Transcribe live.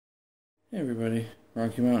Hey everybody,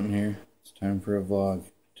 Rocky Mountain here. It's time for a vlog.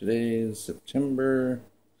 Today is September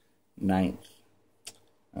 9th.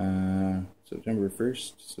 September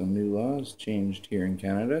 1st, some new laws changed here in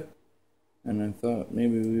Canada, and I thought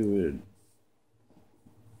maybe we would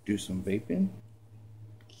do some vaping.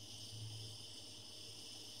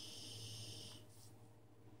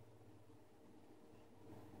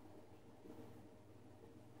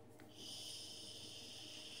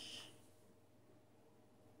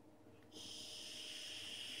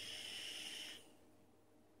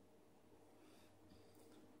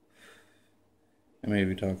 And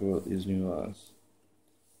maybe talk about these new laws.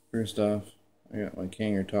 First off, I got my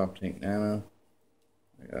Kangertech Nano.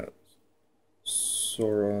 I got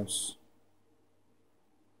Saris,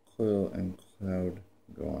 Coil, and Cloud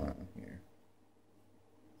going on here.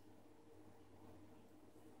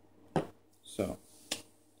 So,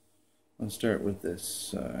 let's start with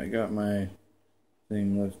this. I got my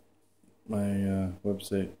thing with my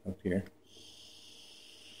website up here.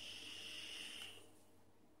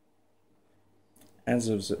 As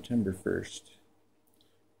of September 1st,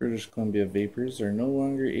 British Columbia vapers are no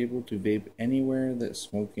longer able to vape anywhere that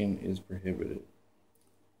smoking is prohibited.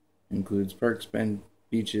 Includes parks,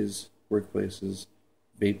 beaches, workplaces,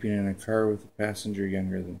 vaping in a car with a passenger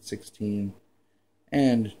younger than 16,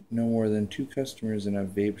 and no more than 2 customers in a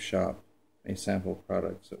vape shop may sample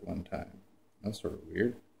products at one time. That's sort of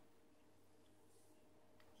weird.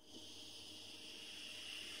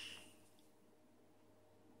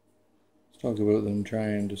 Talk about them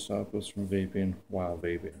trying to stop us from vaping while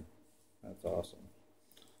vaping. That's awesome.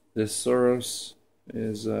 This Saris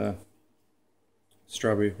is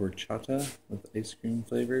strawberry horchata with ice cream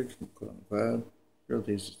flavored from Cloud. Real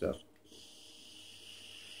tasty stuff.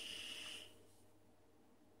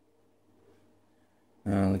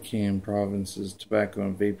 The Canadian Province's Tobacco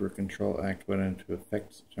and Vapor Control Act went into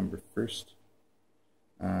effect September 1st.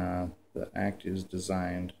 The act is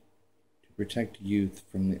designed protect youth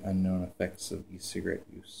from the unknown effects of e-cigarette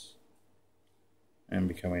use and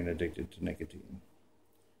becoming addicted to nicotine,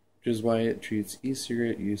 which is why it treats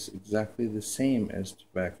e-cigarette use exactly the same as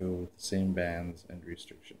tobacco with the same bans and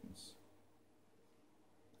restrictions.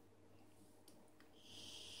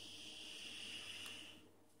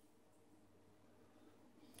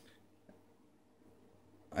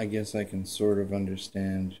 I guess I can sort of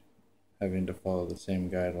understand having to follow the same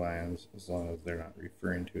guidelines as long as they're not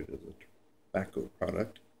referring to it as a tobacco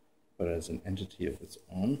product, but as an entity of its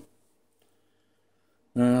own.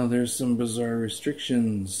 There's some bizarre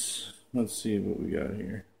restrictions. Let's see what we got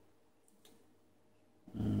here.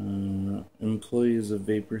 Employees of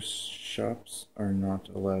vapor shops are not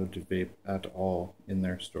allowed to vape at all in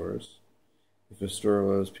their stores. If a store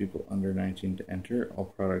allows people under 19 to enter, all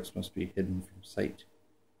products must be hidden from sight.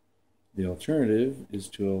 The alternative is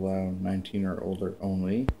to allow 19 or older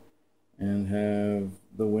only, and have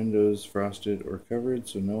the windows frosted or covered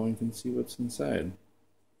so no one can see what's inside.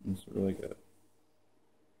 It's sort of like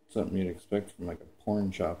something you'd expect from like a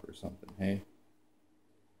porn shop or something, hey?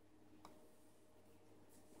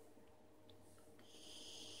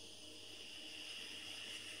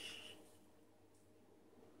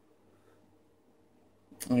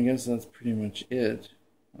 I guess that's pretty much it.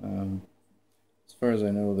 As far as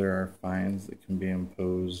I know, there are fines that can be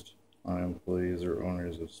imposed on employees or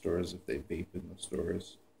owners of stores if they vape in the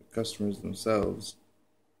stores. The customers themselves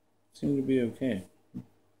seem to be okay,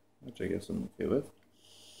 which I guess I'm okay with.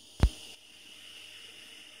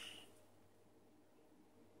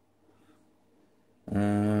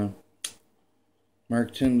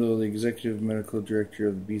 Mark Tyndall, the Executive Medical Director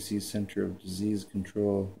of the BC Centre of Disease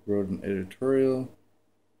Control, wrote an editorial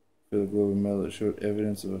for the Globe and Mail that showed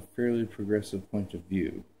evidence of a fairly progressive point of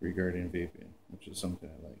view regarding vaping, which is something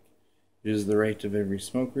I like. It is the right of every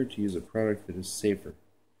smoker to use a product that is safer,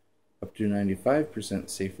 up to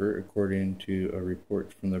 95% safer, according to a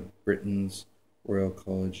report from the Britain's Royal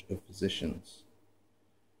College of Physicians.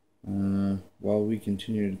 While we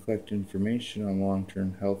continue to collect information on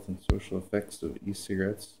long-term health and social effects of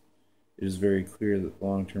e-cigarettes, it is very clear that the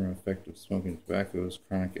long-term effect of smoking tobacco is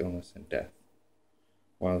chronic illness and death.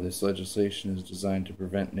 While this legislation is designed to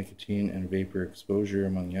prevent nicotine and vapor exposure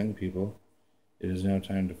among young people, it is now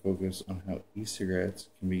time to focus on how e-cigarettes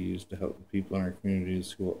can be used to help the people in our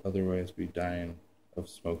communities who will otherwise be dying of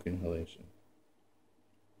smoke inhalation.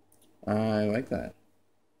 I like that.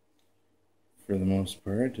 For the most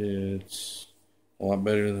part, it's a lot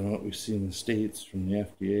better than what we see in the States from the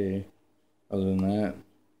FDA. Other than that,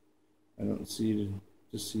 I don't see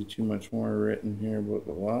too much more written here about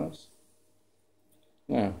the laws.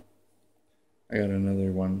 Now, I got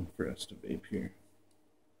another one for us to vape here.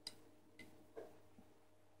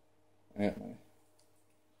 I got my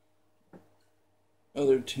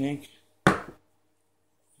other tank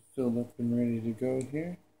filled up and ready to go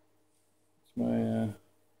here. It's my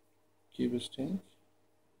Cubis tank.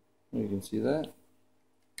 You can see that.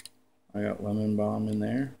 I got lemon balm in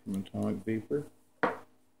there from Atomic Vaper.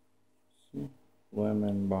 See?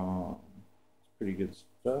 Lemon balm. It's pretty good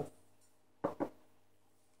stuff.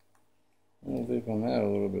 I'll vape on that a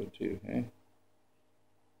little bit too, hey?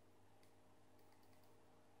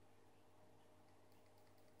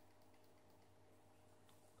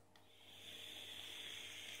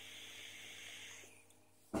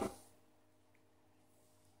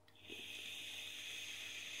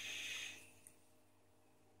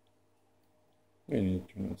 I need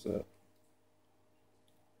to turn this up.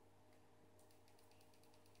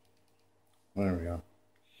 There we go.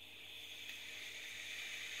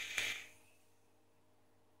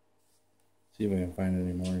 See if I can find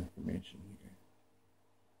any more information here.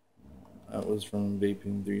 That was from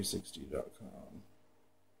vaping360.com.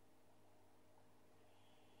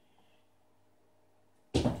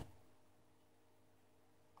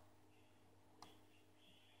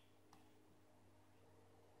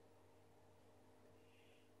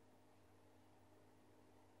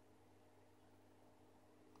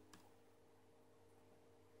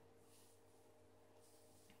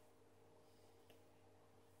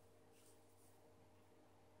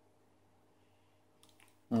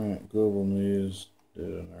 Alright, Global News did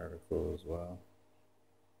an article as well.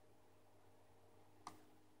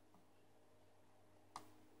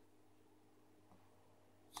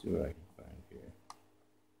 Let's see what I can find here.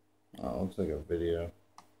 Oh, it looks like a video.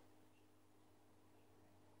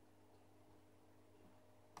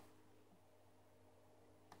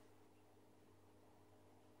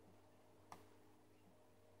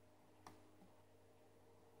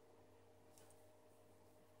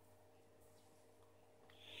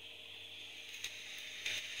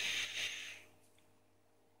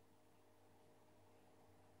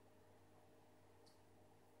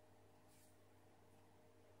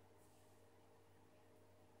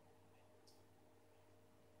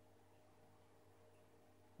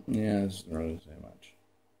 Yeah, this doesn't really say much.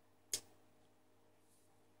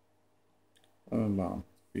 Lemon balm,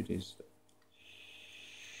 free taste stuff.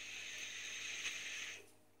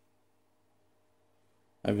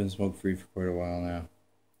 I've been smoke free for quite a while now.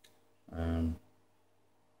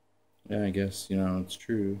 Yeah, I guess, you know, it's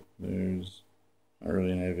true. There's not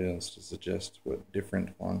really any evidence to suggest what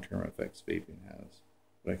different long-term effects vaping has.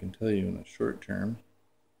 But I can tell you in the short term,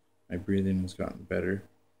 my breathing has gotten better.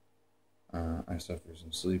 I suffer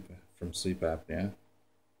from sleep apnea.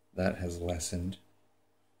 That has lessened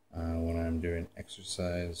when I'm doing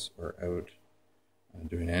exercise or out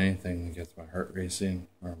doing anything that gets my heart racing,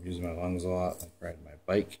 or I'm using my lungs a lot, like riding my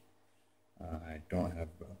bike. I don't have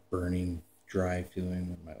a burning, dry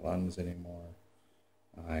feeling in my lungs anymore.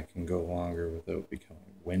 I can go longer without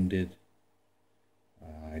becoming winded.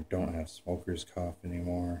 I don't have smoker's cough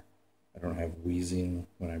anymore. I don't have wheezing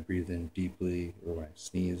when I breathe in deeply or when I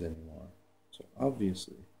sneeze anymore. So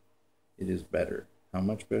obviously, it is better. How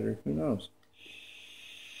much better? Who knows?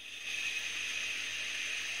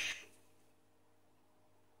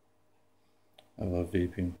 I love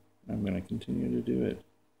vaping. I'm going to continue to do it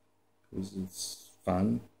because it's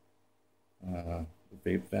fun. The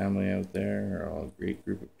vape family out there are all a great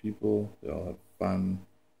group of people. They all have fun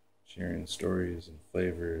sharing stories and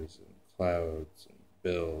flavors and clouds and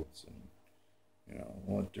builds and, you know,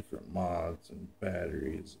 all different mods and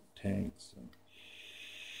batteries and tanks and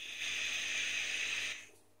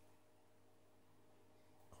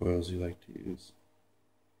coils you like to use.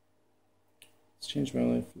 It's changed my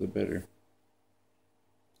life for the better.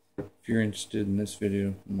 If you're interested in this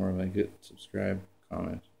video, more like it, subscribe,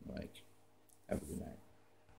 comment.